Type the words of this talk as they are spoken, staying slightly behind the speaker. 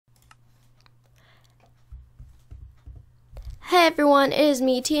Hey everyone, it is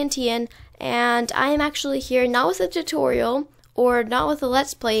me, TNTeon, and I am actually here not with a tutorial or not with a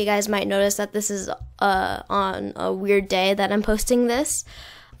let's play. You guys might notice that this is on a weird day that I'm posting this.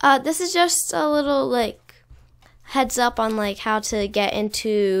 This is just a little heads up on how to get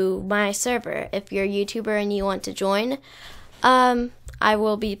into my server. If you're a YouTuber and you want to join, I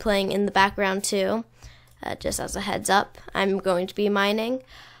will be playing in the background too. Just as a heads up, I'm going to be mining.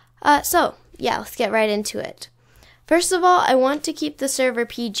 So yeah, let's get right into it. First of all, I want to keep the server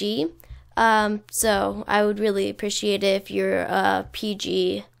PG, so I would really appreciate it if you're a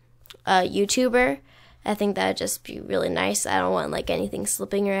PG YouTuber. I think that would just be really nice. I don't want anything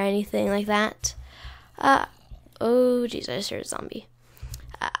slipping or anything like that. Oh jeez, I just heard a zombie.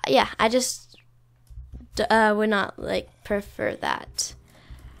 Yeah, I just would not prefer that.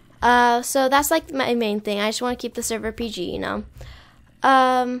 So that's my main thing. I just want to keep the server PG, you know.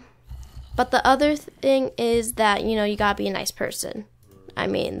 But the other thing is that, you gotta be a nice person. I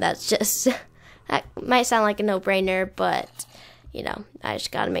mean, that's just, that might sound like a no-brainer, but, I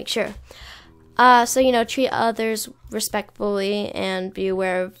just gotta make sure. So, treat others respectfully and be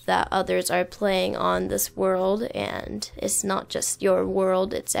aware that others are playing on this world, and it's not just your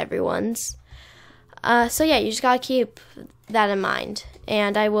world, it's everyone's. So yeah, you just gotta keep that in mind.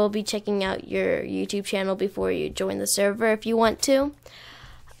 And I will be checking out your YouTube channel before you join the server if you want to.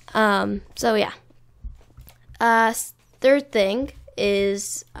 So yeah. Third thing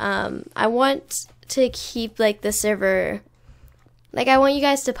is, I want to keep the server, I want you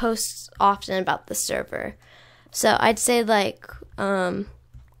guys to post often about the server. So I'd say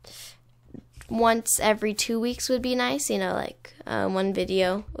once every 2 weeks would be nice, one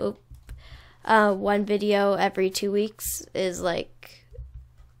video. One video every 2 weeks is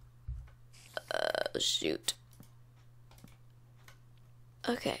shoot.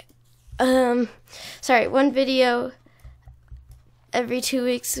 Okay. Sorry, one video every 2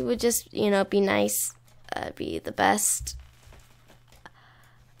 weeks would just, be nice. Be the best.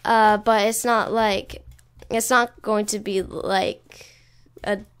 But it's not going to be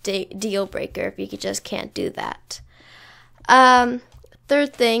a deal breaker if you just can't do that.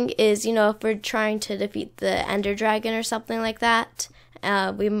 Third thing is, if we're trying to defeat the Ender Dragon or something like that,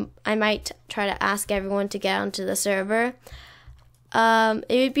 I might try to ask everyone to get onto the server. It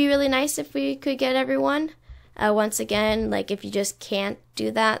would be really nice if we could get everyone. Once again, if you just can't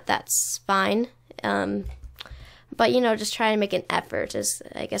do that, that's fine. But just try to make an effort is,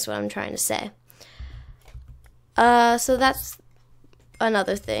 I guess, what I'm trying to say. So that's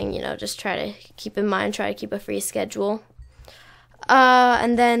another thing, just try to keep in mind, try to keep a free schedule.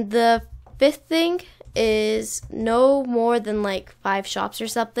 And then the fifth thing is no more than 5 shops or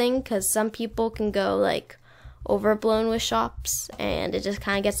something, because some people can go overblown with shops and it just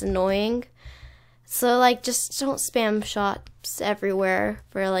kind of gets annoying. So just don't spam shops everywhere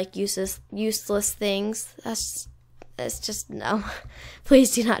for useless things. That's just no.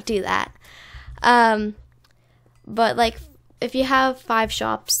 Please do not do that. But if you have 5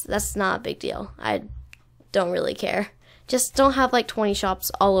 shops, that's not a big deal. I don't really care. Just don't have 20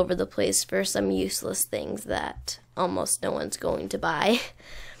 shops all over the place for some useless things that almost no one's going to buy.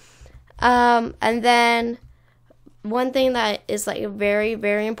 And then one thing that is very,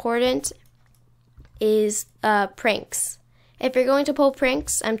 very important is pranks. If you're going to pull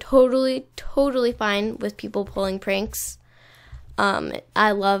pranks, I'm totally fine with people pulling pranks.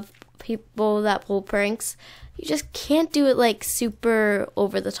 I love people that pull pranks. You just can't do it super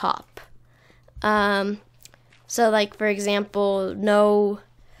over the top. So for example,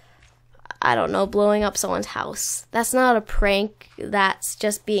 I don't know, blowing up someone's house. That's not a prank, that's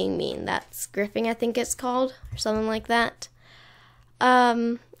just being mean. That's griffing, I think it's called, or something like that.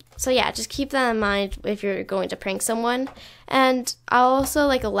 So yeah, just keep that in mind if you're going to prank someone. And I'll also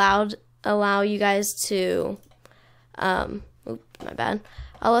allow you guys to, oops, my bad.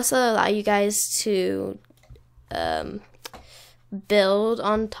 I'll also allow you guys to, build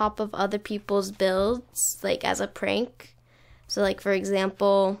on top of other people's builds, as a prank. So for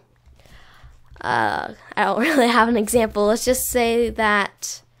example, I don't really have an example. Let's just say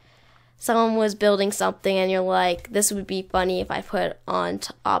that someone was building something and you're this would be funny if I put on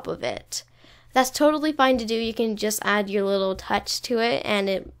top of it. That's totally fine to do. You can just add your little touch to it and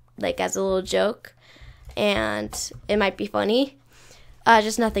it as a little joke, and it might be funny.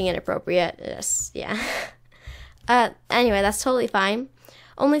 Just nothing inappropriate. Just, yeah. Anyway, that's totally fine.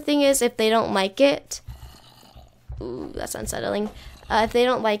 Only thing is, if they don't like it, ooh, that's unsettling. If they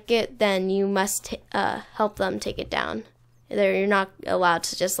don't like it, then you must help them take it down. You're not allowed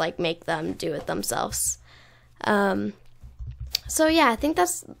to just make them do it themselves. So yeah, I think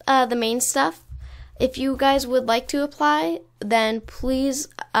that's the main stuff. if you guys would like to apply, then please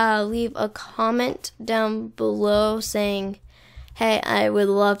leave a comment down below saying, hey, I would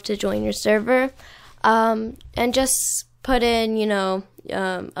love to join your server, and just put in, you know,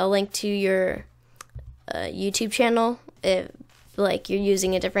 a link to your YouTube channel if like you're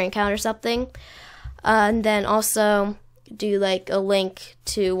using a different account or something, and then also do like a link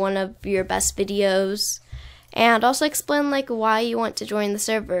to one of your best videos, and also explain like why you want to join the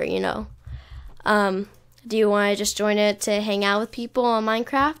server, you know. Do you want to just join it to hang out with people on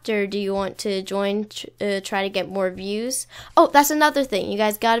Minecraft, or do you want to join try to get more views? Oh, that's another thing. You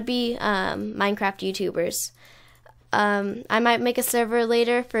guys gotta be Minecraft YouTubers. I might make a server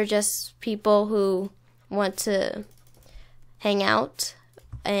later for just people who want to hang out,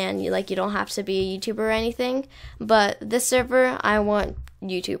 and you don't have to be a YouTuber or anything. But this server, I want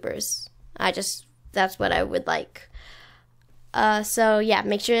YouTubers. That's what I would like. So yeah,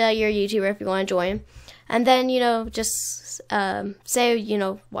 make sure that you're a YouTuber if you want to join. And then, you know, just say, you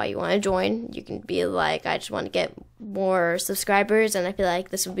know, why you want to join. You can be like, I just want to get more subscribers, and I feel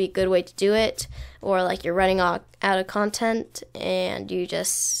like this would be a good way to do it. Or like you're running out of content, and you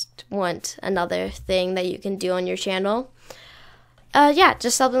just want another thing that you can do on your channel. Yeah,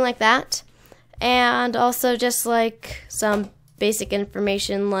 just something like that. And also just like some basic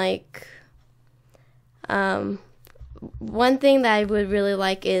information, like one thing that I would really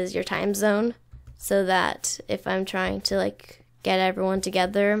like is your time zone, so that if I'm trying to like get everyone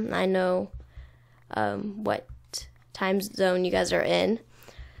together, I know what time zone you guys are in.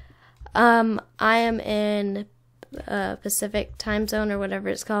 I am in Pacific time zone or whatever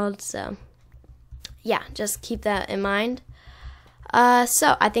it's called, so yeah, just keep that in mind.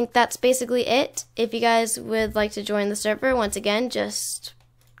 So I think that's basically it. If you guys would like to join the server, once again, just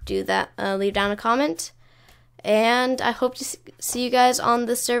do that, leave down a comment, and I hope to see you guys on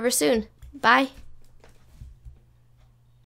the server soon. Bye.